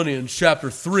Thessalonians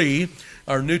chapter 3,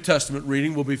 our New Testament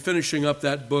reading. We'll be finishing up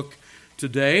that book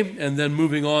today and then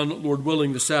moving on, Lord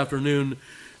willing, this afternoon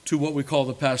to what we call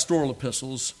the pastoral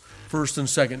epistles, 1st and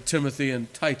 2nd Timothy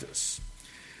and Titus.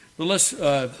 But let's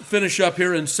finish up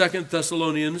here in 2nd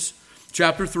Thessalonians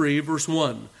chapter 3, verse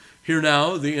 1. Hear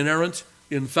now the inerrant,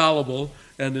 infallible,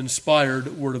 and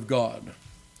inspired Word of God.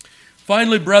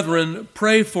 Finally, brethren,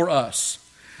 pray for us,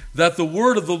 that the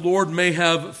word of the Lord may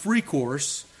have free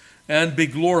course and be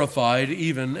glorified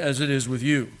even as it is with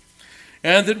you,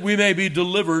 and that we may be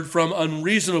delivered from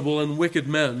unreasonable and wicked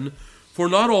men, for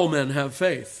not all men have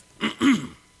faith.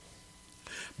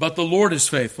 But the Lord is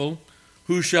faithful,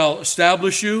 who shall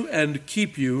establish you and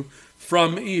keep you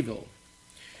from evil.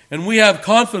 And we have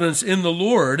confidence in the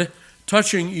Lord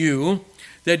touching you,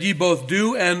 that ye both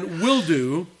do and will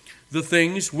do the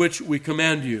things which we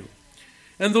command you.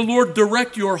 And the Lord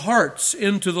direct your hearts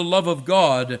into the love of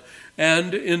God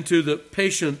and into the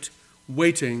patient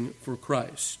waiting for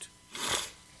Christ.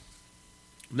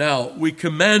 Now, we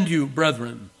command you,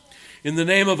 brethren, in the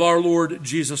name of our Lord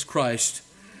Jesus Christ,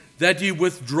 that ye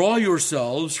withdraw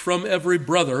yourselves from every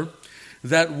brother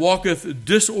that walketh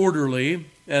disorderly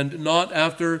and not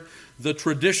after the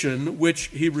tradition which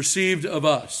he received of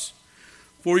us.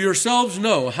 For yourselves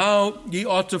know how ye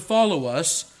ought to follow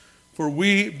us, for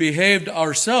we behaved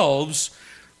ourselves,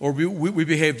 or we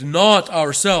behaved not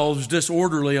ourselves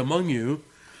disorderly among you,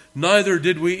 neither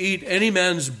did we eat any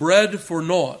man's bread for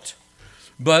naught,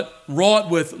 but wrought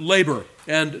with labor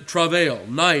and travail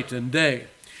night and day,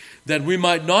 that we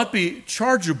might not be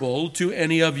chargeable to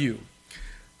any of you,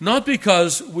 not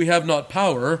because we have not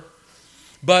power,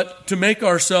 but to make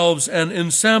ourselves an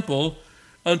ensample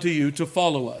unto you to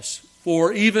follow us.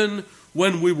 For even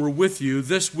when we were with you,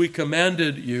 this we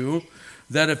commanded you,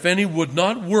 that if any would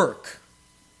not work,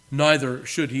 neither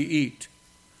should he eat.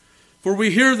 For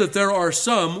we hear that there are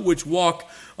some which walk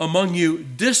among you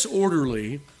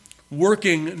disorderly,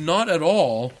 working not at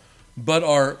all, but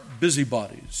are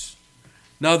busybodies.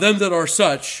 Now them that are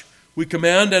such, we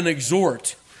command and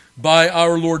exhort by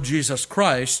our Lord Jesus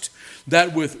Christ,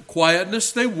 that with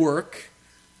quietness they work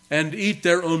and eat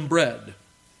their own bread.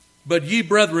 But ye,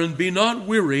 brethren, be not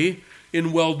weary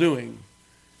in well-doing.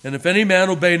 And if any man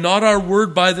obey not our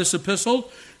word by this epistle,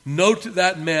 note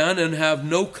that man and have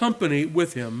no company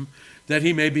with him, that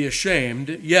he may be ashamed.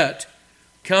 Yet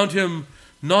count him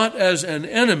not as an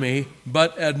enemy,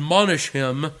 but admonish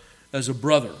him as a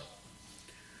brother.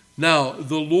 Now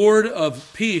the Lord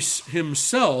of peace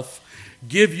himself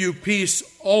give you peace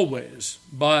always,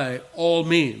 by all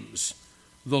means.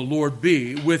 The Lord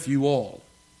be with you all.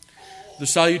 The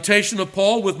salutation of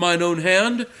Paul with mine own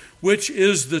hand, which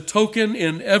is the token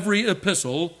in every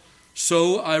epistle,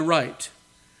 so I write.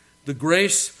 The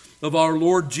grace of our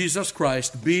Lord Jesus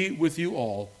Christ be with you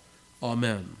all.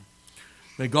 Amen.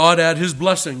 May God add his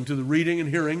blessing to the reading and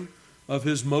hearing of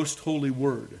his most holy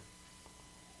word.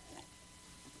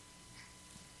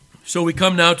 So we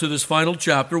come now to this final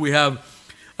chapter. We have,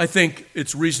 I think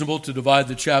it's reasonable to divide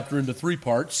the chapter into three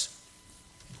parts.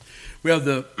 We have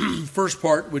the first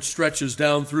part, which stretches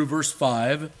down through verse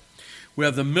 5. We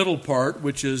have the middle part,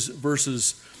 which is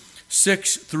verses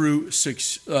 6 through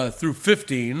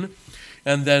 15.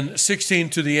 And then 16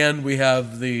 to the end, we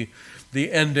have the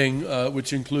ending,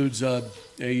 which includes a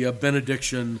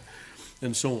benediction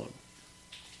and so on.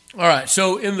 All right,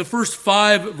 so in the first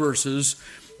 5 verses,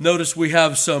 notice we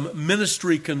have some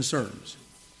ministry concerns.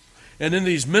 And in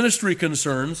these ministry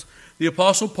concerns, the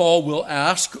Apostle Paul will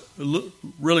ask,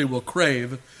 really will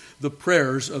crave, the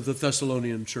prayers of the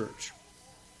Thessalonian church.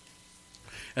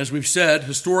 As we've said,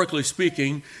 historically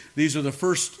speaking, these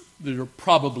are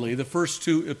probably the first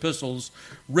 2 epistles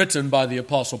written by the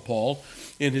Apostle Paul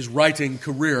in his writing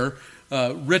career,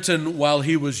 written while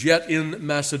he was yet in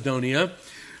Macedonia,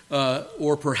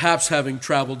 or perhaps having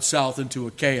traveled south into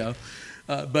Achaia.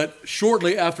 But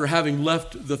shortly after having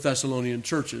left the Thessalonian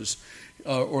churches,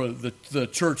 or the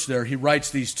church there, he writes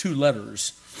these 2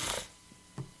 letters.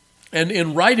 And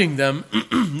in writing them,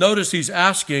 notice he's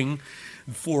asking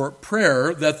for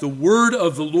prayer that the word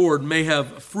of the Lord may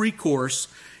have free course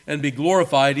and be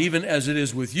glorified even as it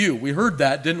is with you. We heard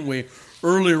that, didn't we,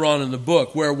 earlier on in the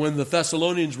book, where when the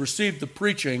Thessalonians received the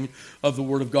preaching of the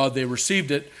word of God, they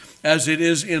received it as it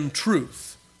is in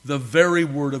truth, the very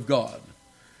word of God.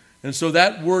 And so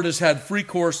that word has had free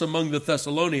course among the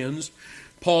Thessalonians.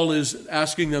 Paul is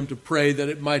asking them to pray that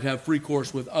it might have free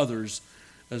course with others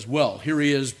as well. Here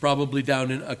he is probably down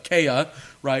in Achaia,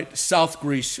 right, South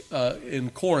Greece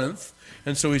in Corinth.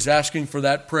 And so he's asking for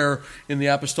that prayer in the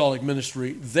apostolic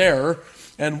ministry there.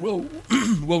 And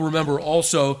we'll remember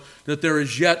also that there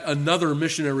is yet another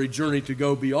missionary journey to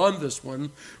go beyond this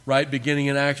one, right, beginning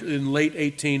in late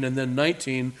 18 and then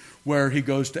 19, where he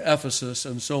goes to Ephesus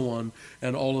and so on,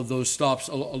 and all of those stops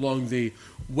along the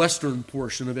western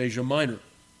portion of Asia Minor.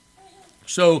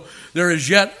 So there is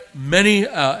yet many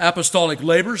apostolic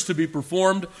labors to be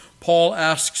performed. Paul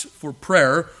asks for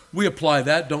prayer. We apply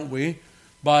that, don't we,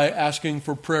 by asking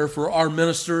for prayer for our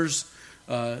ministers,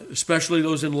 especially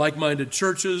those in like-minded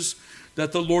churches,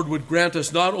 that the Lord would grant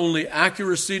us not only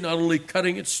accuracy, not only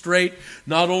cutting it straight,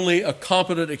 not only a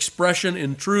competent expression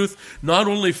in truth, not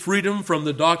only freedom from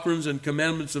the doctrines and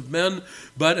commandments of men,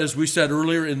 but, as we said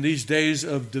earlier, in these days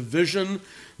of division,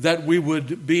 that we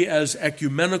would be as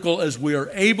ecumenical as we are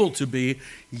able to be,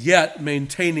 yet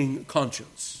maintaining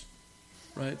conscience.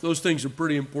 Right? Those things are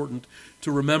pretty important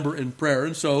to remember in prayer.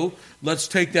 And so let's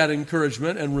take that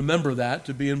encouragement and remember that,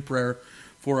 to be in prayer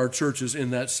for our churches in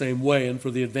that same way and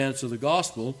for the advance of the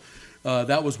gospel.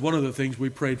 That was one of the things we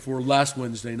prayed for last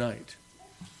Wednesday night.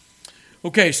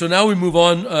 Okay, so now we move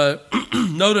on.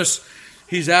 Notice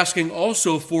he's asking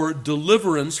also for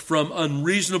deliverance from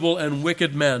unreasonable and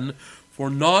wicked men,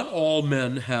 for not all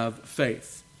men have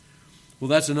faith. Well,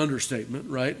 that's an understatement,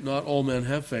 right? Not all men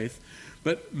have faith.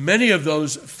 But many of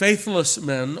those faithless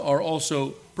men are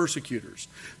also persecutors.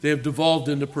 They have devolved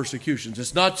into persecutions.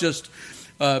 It's not just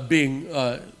being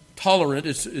tolerant,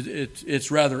 it's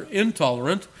rather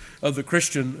intolerant of the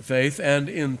Christian faith, and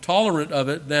intolerant of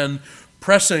it, then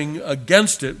pressing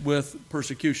against it with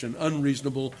persecution.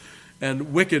 Unreasonable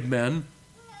and wicked men.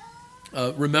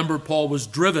 Remember, Paul was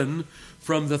driven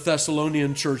from the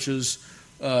Thessalonian churches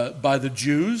by the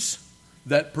Jews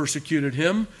that persecuted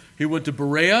him. He went to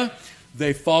Berea.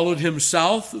 They followed him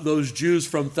south, those Jews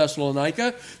from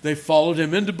Thessalonica. They followed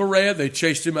him into Berea. They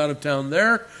chased him out of town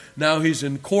there. Now he's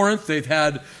in Corinth. They've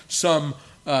had some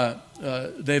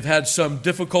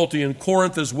difficulty in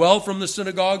Corinth as well from the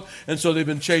synagogue, and so they've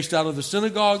been chased out of the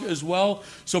synagogue as well.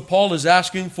 So Paul is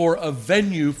asking for a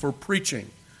venue for preaching,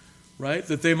 right?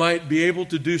 That they might be able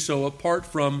to do so apart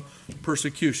from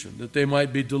persecution, that they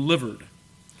might be delivered.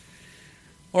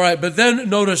 All right, but then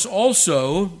notice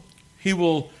also he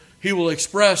will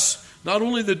express not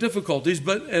only the difficulties,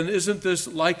 but, and isn't this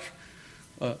like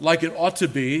it ought to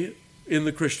be in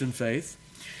the Christian faith,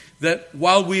 that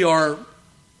while we are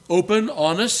open,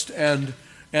 honest, and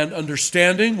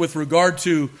understanding with regard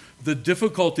to the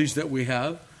difficulties that we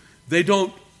have, they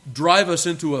don't drive us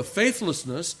into a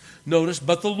faithlessness, notice,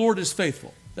 but the Lord is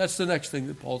faithful. That's the next thing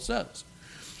that Paul says,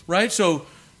 right? So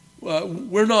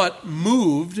we're not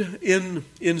moved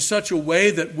in such a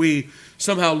way that we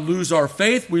somehow lose our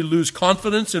faith, we lose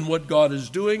confidence in what God is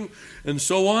doing, and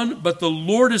so on. But the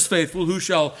Lord is faithful, who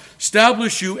shall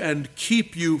establish you and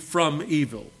keep you from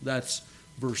evil. That's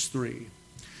verse 3.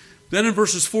 Then in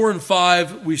verses 4 and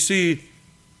 5, we see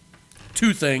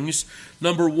two things.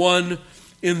 Number one,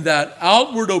 in that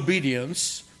outward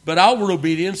obedience, but outward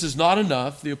obedience is not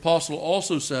enough. The apostle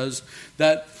also says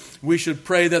that we should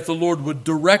pray that the Lord would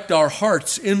direct our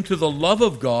hearts into the love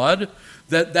of God,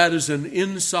 that is an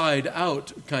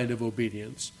inside-out kind of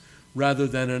obedience rather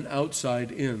than an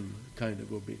outside-in kind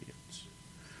of obedience.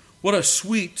 What a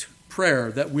sweet prayer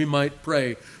that we might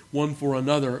pray one for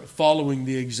another, following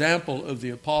the example of the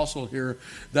apostle here,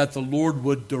 that the Lord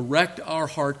would direct our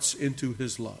hearts into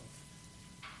his love.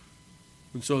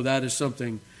 And so that is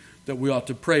something that we ought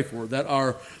to pray for, that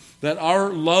our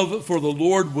love for the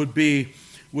Lord would be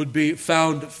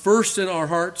found first in our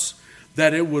hearts,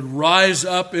 that it would rise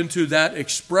up into that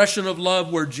expression of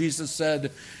love where Jesus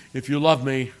said, if you love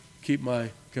me, keep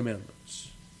my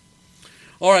commandments.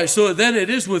 All right, so then it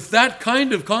is with that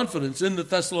kind of confidence in the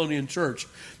Thessalonian church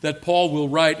that Paul will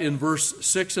write in verse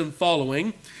 6 and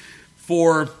following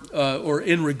or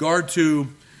in regard to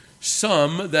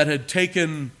some that had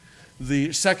taken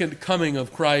the second coming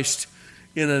of Christ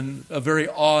in a very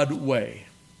odd way,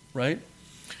 right?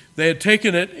 They had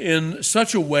taken it in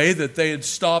such a way that they had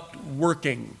stopped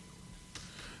working.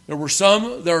 There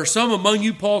are some among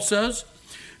you, Paul says,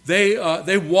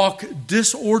 they walk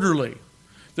disorderly.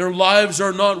 Their lives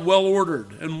are not well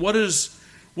ordered. And what is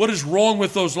wrong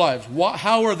with those lives?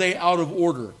 How are they out of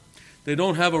order? They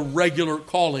don't have a regular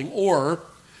calling, or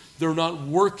they're not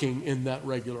working in that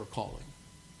regular calling.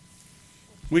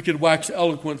 We could wax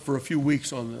eloquent for a few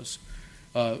weeks on this,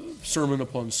 sermon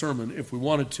upon sermon, if we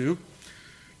wanted to.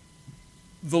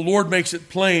 The Lord makes it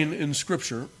plain in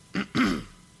Scripture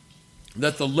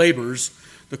that the labors,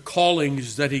 the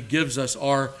callings that he gives us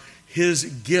are his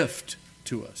gift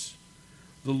to us.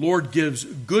 The Lord gives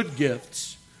good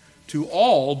gifts to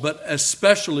all, but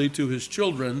especially to his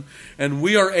children, and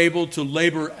we are able to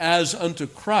labor as unto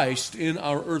Christ in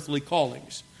our earthly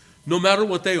callings, no matter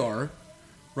what they are,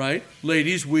 right?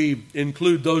 Ladies, we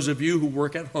include those of you who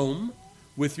work at home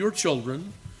with your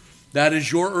children. That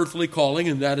is your earthly calling,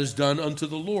 and that is done unto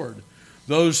the Lord.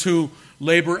 Those who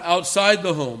labor outside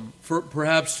the home, for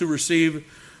perhaps to receive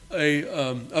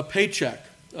a paycheck,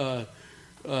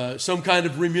 some kind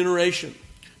of remuneration.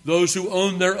 Those who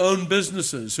own their own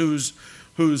businesses,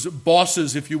 whose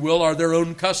bosses, if you will, are their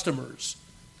own customers,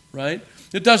 right?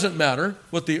 It doesn't matter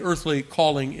what the earthly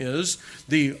calling is,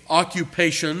 the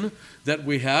occupation that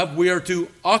we have. We are to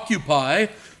occupy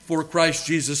for Christ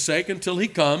Jesus' sake until he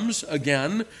comes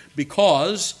again,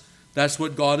 because that's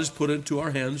what God has put into our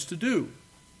hands to do.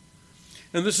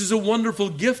 And this is a wonderful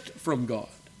gift from God.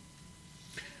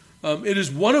 It is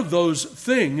one of those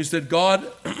things that God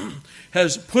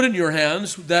has put in your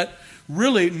hands that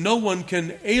really no one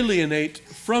can alienate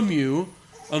from you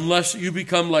unless you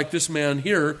become like this man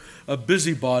here, a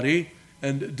busybody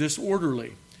and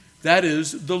disorderly. That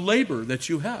is the labor that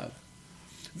you have.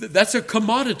 That's a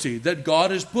commodity that God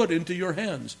has put into your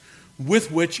hands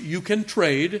with which you can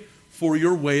trade for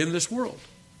your way in this world.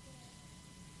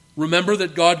 Remember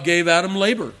that God gave Adam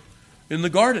labor in the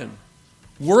garden.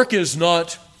 Work is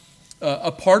not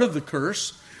a part of the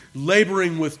curse.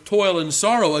 Laboring with toil and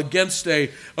sorrow against a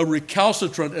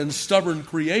recalcitrant and stubborn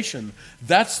creation,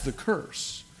 that's the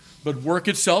curse. But work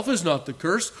itself is not the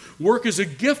curse. Work is a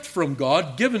gift from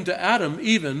God given to Adam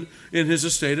even in his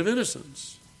estate of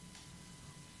innocence.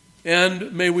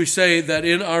 And may we say that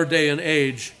in our day and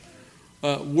age,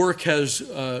 work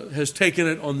has taken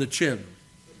it on the chin,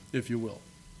 if you will.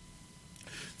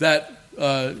 That,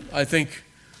 I think,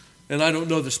 and I don't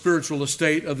know the spiritual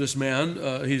estate of this man.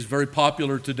 He's very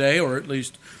popular today, or at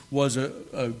least was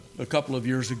a couple of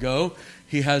years ago.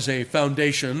 He has a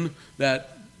foundation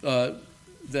that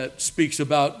speaks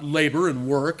about labor and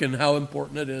work and how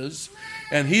important it is.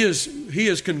 And he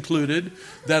has concluded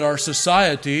that our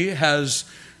society has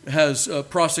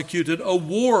prosecuted a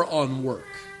war on work.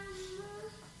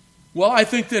 Well, I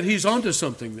think that he's onto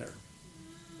something there.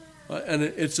 And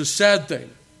it's a sad thing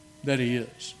that he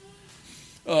is.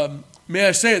 May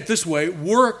I say it this way,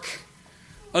 work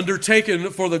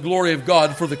undertaken for the glory of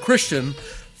God, for the Christian,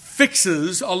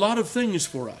 fixes a lot of things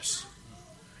for us.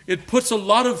 It puts a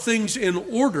lot of things in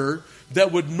order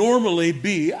that would normally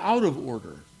be out of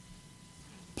order.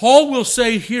 Paul will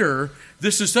say here,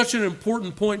 this is such an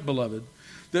important point, beloved,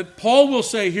 that Paul will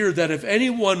say here that if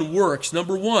anyone works,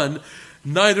 number one,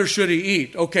 neither should he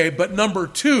eat. Okay, but number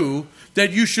two,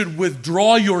 that you should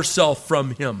withdraw yourself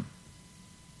from him.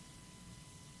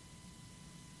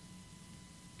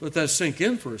 Let that sink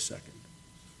in for a second.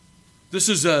 This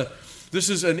is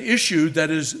an issue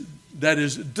that is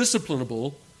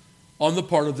disciplinable on the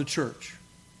part of the church.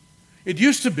 It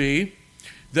used to be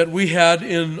that we had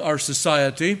in our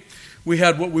society, we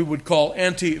had what we would call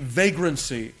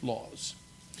anti-vagrancy laws.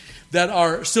 That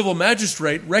our civil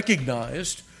magistrate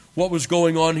recognized what was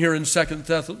going on here in 2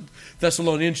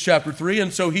 Thessalonians chapter 3,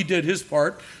 and so he did his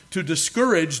part to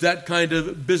discourage that kind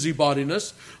of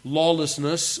busybodiness,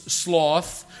 lawlessness,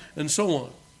 sloth, and so on.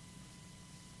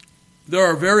 There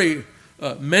are very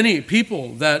many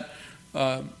people that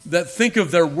think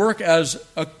of their work as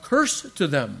a curse to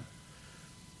them.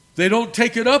 They don't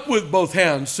take it up with both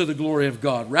hands to the glory of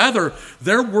God. Rather,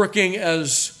 they're working,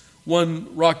 as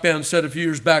one rock band said a few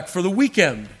years back, for the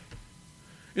weekend.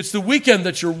 It's the weekend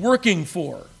that you're working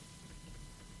for.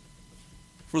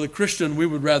 For the Christian, we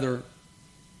would rather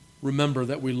remember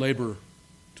that we labor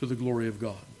to the glory of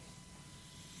God.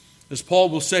 As Paul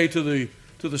will say to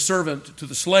the servant, to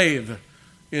the slave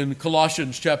in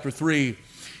Colossians chapter 3,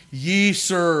 ye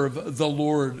serve the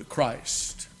Lord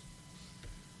Christ.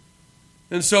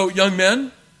 And so, young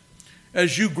men,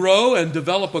 as you grow and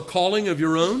develop a calling of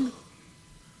your own,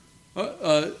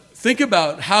 think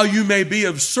about how you may be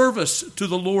of service to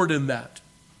the Lord in that.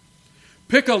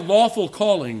 Pick a lawful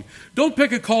calling. Don't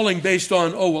pick a calling based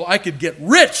on, I could get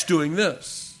rich doing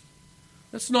this.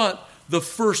 That's not the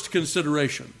first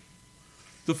consideration.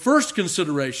 The first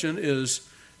consideration is,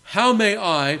 how may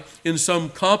I, in some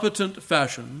competent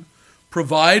fashion,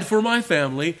 provide for my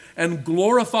family and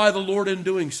glorify the Lord in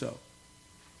doing so?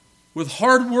 With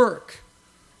hard work,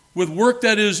 with work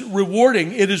that is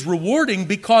rewarding. It is rewarding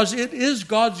because it is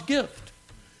God's gift,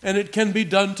 and it can be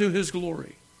done to his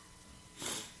glory.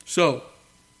 So,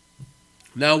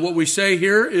 now what we say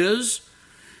here is,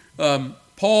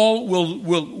 Paul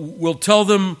will tell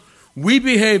them, we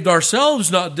behaved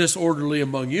ourselves not disorderly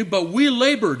among you, but we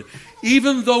labored,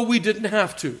 even though we didn't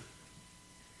have to.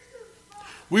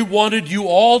 We wanted you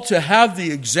all to have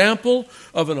the example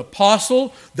of an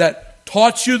apostle that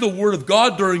taught you the Word of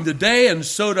God during the day and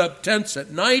sewed up tents at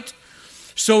night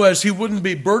so as he wouldn't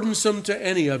be burdensome to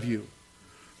any of you.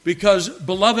 Because,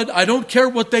 beloved, I don't care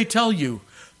what they tell you.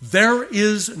 There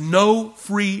is no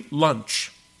free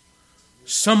lunch.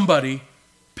 Somebody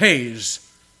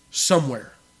pays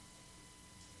somewhere.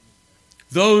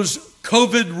 Those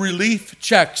COVID relief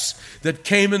checks that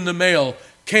came in the mail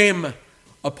came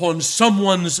upon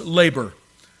someone's labor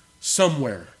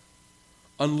somewhere.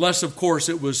 Unless, of course,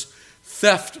 it was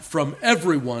theft from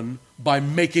everyone by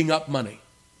making up money.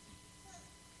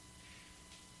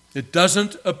 It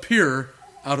doesn't appear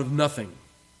out of nothing.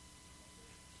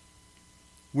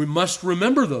 We must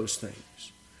remember those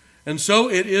things. And so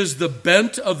it is the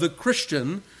bent of the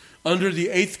Christian under the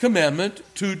 8th commandment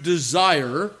to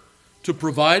desire to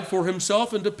provide for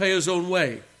himself and to pay his own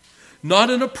way. Not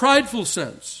in a prideful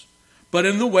sense, but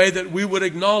in the way that we would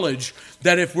acknowledge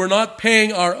that if we're not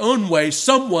paying our own way,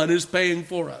 someone is paying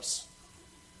for us.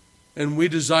 And we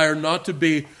desire not to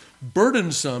be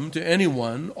burdensome to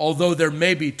anyone, although there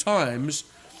may be times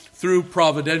through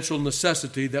providential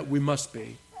necessity that we must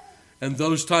be. And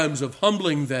those times of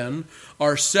humbling then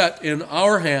are set in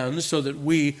our hands so that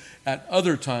we at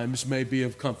other times may be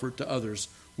of comfort to others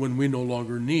when we no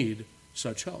longer need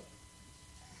such help.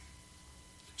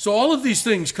 So all of these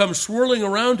things come swirling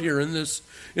around here in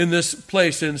this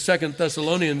place in 2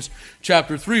 Thessalonians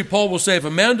chapter 3. Paul will say, if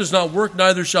a man does not work,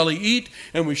 neither shall he eat.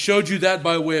 And we showed you that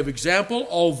by way of example.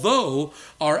 Although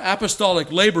our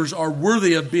apostolic labors are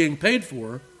worthy of being paid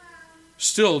for,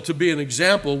 still to be an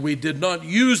example, we did not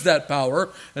use that power,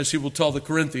 as he will tell the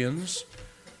Corinthians,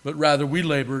 but rather we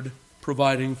labored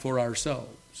providing for ourselves.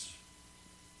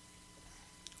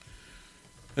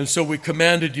 And so we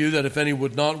commanded you that if any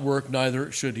would not work,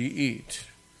 neither should he eat.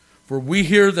 For we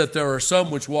hear that there are some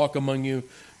which walk among you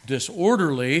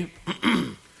disorderly,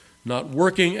 not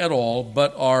working at all,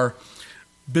 but are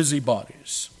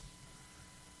busybodies.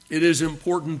 It is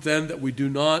important then that we do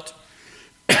not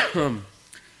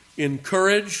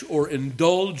encourage or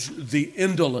indulge the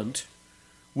indolent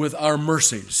with our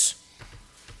mercies.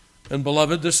 And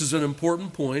beloved, this is an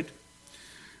important point.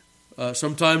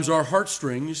 Sometimes our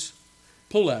heartstrings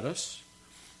pull at us,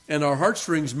 and our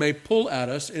heartstrings may pull at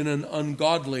us in an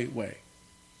ungodly way.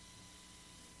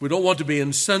 We don't want to be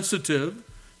insensitive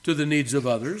to the needs of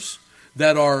others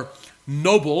that are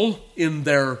noble in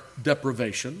their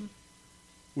deprivation.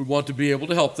 We want to be able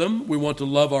to help them. We want to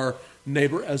love our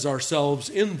neighbor as ourselves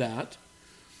in that.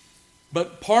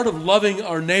 But part of loving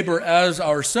our neighbor as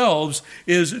ourselves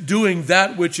is doing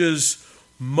that which is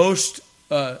most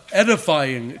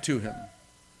edifying to him.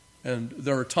 And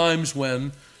there are times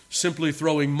when simply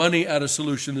throwing money at a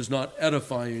solution is not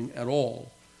edifying at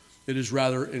all. It is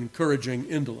rather encouraging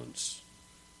indolence.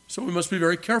 So we must be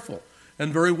very careful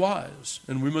and very wise.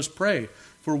 And we must pray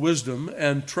for wisdom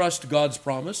and trust God's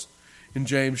promise in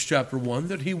James chapter 1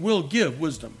 that he will give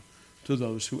wisdom to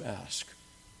those who ask.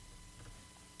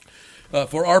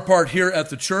 For our part here at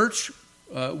the church,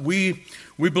 we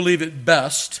believe it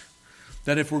best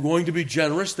that if we're going to be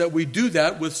generous, that we do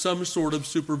that with some sort of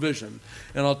supervision.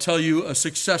 And I'll tell you a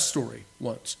success story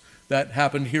once that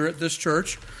happened here at this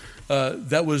church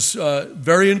that was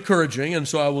very encouraging, and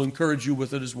so I will encourage you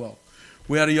with it as well.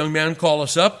 We had a young man call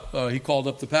us up. He called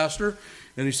up the pastor,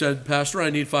 and he said, Pastor,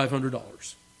 I need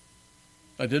 $500.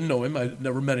 I didn't know him. I'd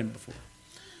never met him before.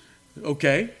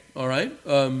 Okay, all right.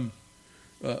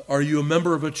 Are you a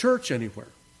member of a church anywhere?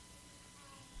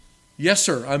 Yes,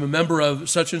 sir. I'm a member of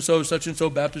such and so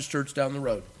Baptist church down the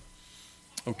road.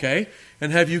 Okay.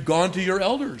 And have you gone to your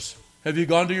elders? Have you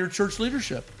gone to your church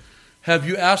leadership? Have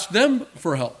you asked them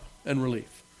for help and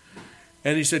relief?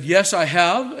 And he said, yes, I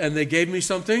have. And they gave me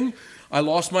something. I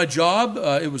lost my job.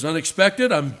 It was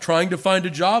unexpected. I'm trying to find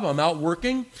a job. I'm out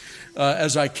working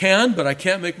as I can, but I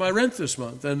can't make my rent this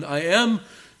month. And I am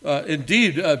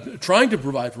indeed trying to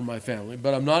provide for my family,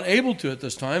 but I'm not able to at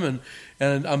this time.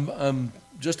 And I'm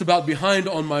just about behind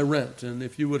on my rent, and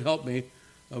if you would help me,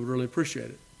 I would really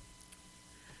appreciate it.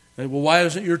 And well, why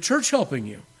isn't your church helping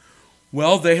you?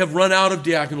 Well, they have run out of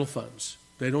diaconal funds.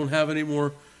 They don't have any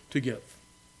more to give.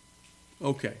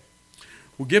 Okay.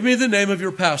 Well, give me the name of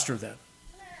your pastor then.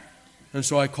 And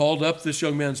so I called up this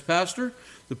young man's pastor.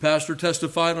 The pastor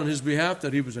testified on his behalf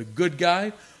that he was a good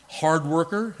guy, hard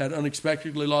worker, had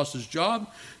unexpectedly lost his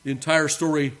job. The entire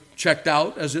story checked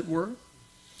out, as it were.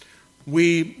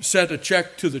 We sent a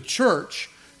check to the church,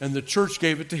 and the church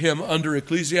gave it to him under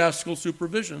ecclesiastical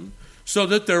supervision so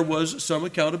that there was some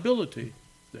accountability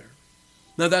there.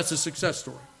 Now, that's a success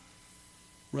story,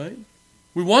 right?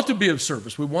 We want to be of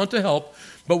service. We want to help,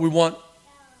 but we want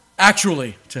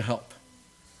actually to help.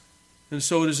 And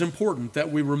so it is important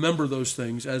that we remember those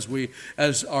things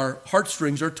as our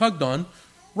heartstrings are tugged on,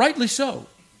 rightly so.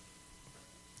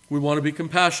 We want to be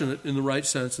compassionate in the right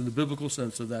sense, in the biblical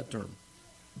sense of that term.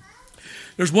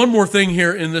 There's one more thing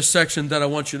here in this section that I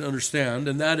want you to understand,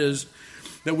 and that is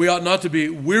that we ought not to be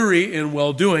weary in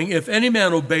well-doing. If any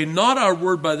man obey not our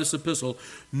word by this epistle,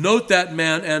 note that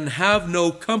man and have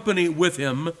no company with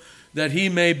him, that he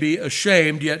may be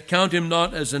ashamed, yet count him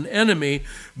not as an enemy,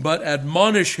 but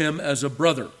admonish him as a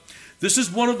brother. This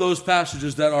is one of those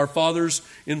passages that our fathers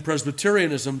in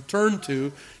Presbyterianism turn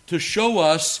to show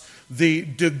us the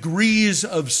degrees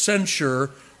of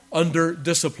censure under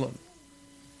discipline.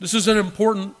 This is an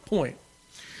important point.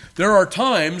 There are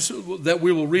times that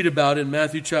we will read about in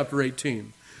Matthew chapter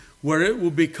 18 where it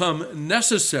will become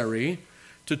necessary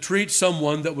to treat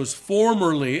someone that was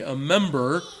formerly a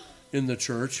member in the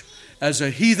church as a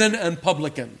heathen and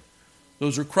publican.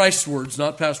 Those are Christ's words,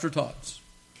 not Pastor Todd's.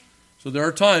 So there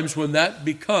are times when that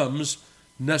becomes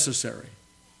necessary.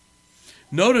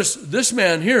 Notice this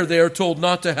man here, they are told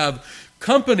not to have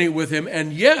company with him,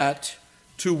 and yet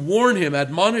to warn him,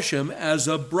 admonish him as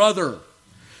a brother.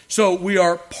 So we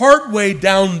are part way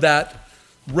down that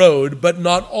road, but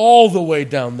not all the way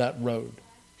down that road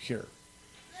here.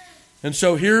 And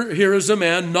so here is a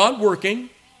man not working.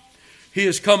 He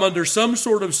has come under some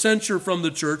sort of censure from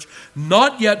the church,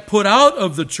 not yet put out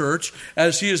of the church,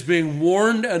 as he is being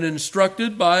warned and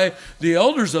instructed by the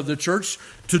elders of the church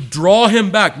to draw him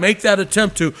back, make that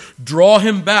attempt to draw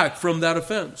him back from that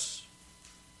offense.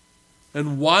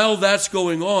 And while that's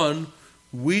going on,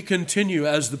 we continue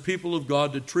as the people of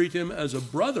God to treat him as a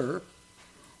brother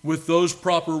with those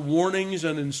proper warnings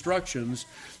and instructions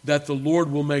that the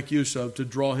Lord will make use of to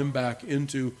draw him back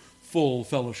into full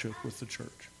fellowship with the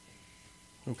church.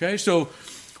 Okay, so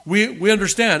we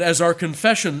understand, as our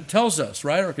confession tells us,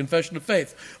 right, our confession of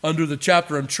faith under the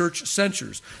chapter on church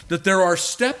censures, that there are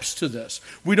steps to this.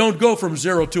 We don't go from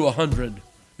 0 to 100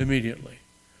 immediately.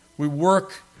 We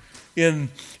work in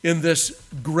this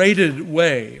graded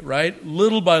way, right,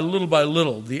 little by little by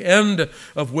little, the end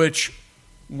of which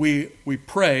we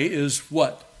pray is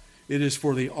what? It is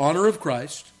for the honor of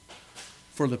Christ,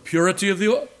 for the purity of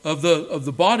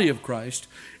the body of Christ,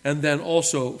 and then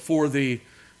also for the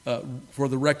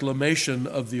reclamation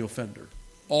of the offender.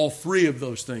 All three of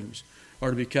those things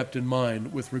are to be kept in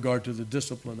mind with regard to the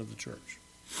discipline of the church.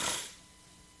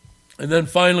 And then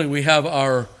finally we have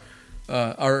our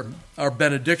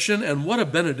benediction, and what a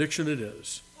benediction it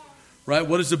is. Right?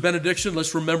 What is a benediction?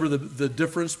 Let's remember the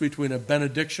difference between a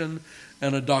benediction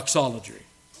and a doxology.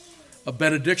 A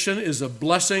benediction is a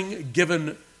blessing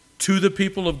given to the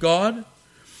people of God.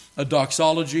 A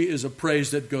doxology is a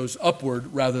praise that goes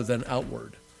upward rather than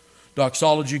outward.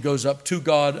 Doxology goes up to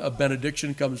God. A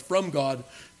benediction comes from God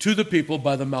to the people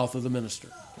by the mouth of the minister.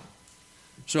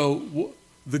 So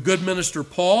the good minister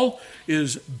Paul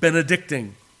is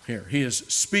benedicting here. He is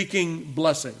speaking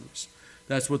blessings.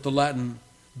 That's what the Latin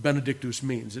benedictus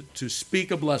means, to speak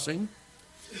a blessing.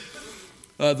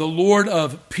 The Lord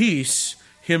of peace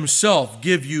himself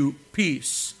give you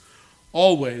peace,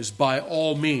 always, by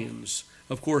all means.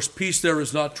 Of course, peace there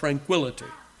is not tranquility.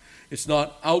 It's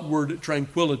not outward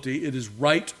tranquility. It is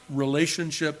right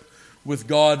relationship with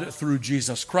God through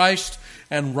Jesus Christ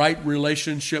and right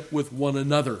relationship with one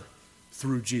another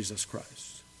through Jesus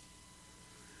Christ.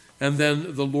 And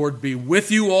then the Lord be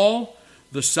with you all.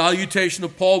 The salutation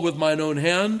of Paul with mine own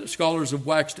hand. Scholars have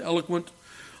waxed eloquent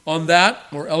on that,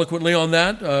 or eloquently on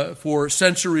that, for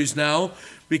centuries now,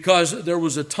 because there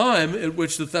was a time at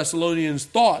which the Thessalonians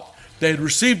thought they had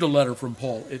received a letter from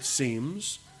Paul, it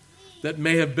seems, that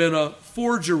may have been a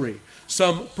forgery,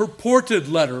 some purported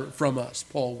letter from us,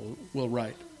 Paul will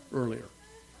write earlier.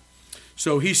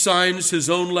 So he signs his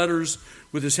own letters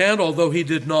with his hand, although he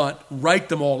did not write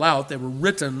them all out. They were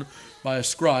written by a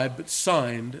scribe, but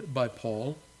signed by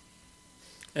Paul.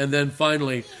 And then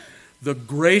finally, the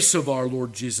grace of our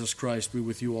Lord Jesus Christ be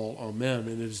with you all. Amen.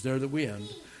 And it is there that we end.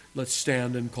 Let's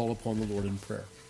stand and call upon the Lord in prayer.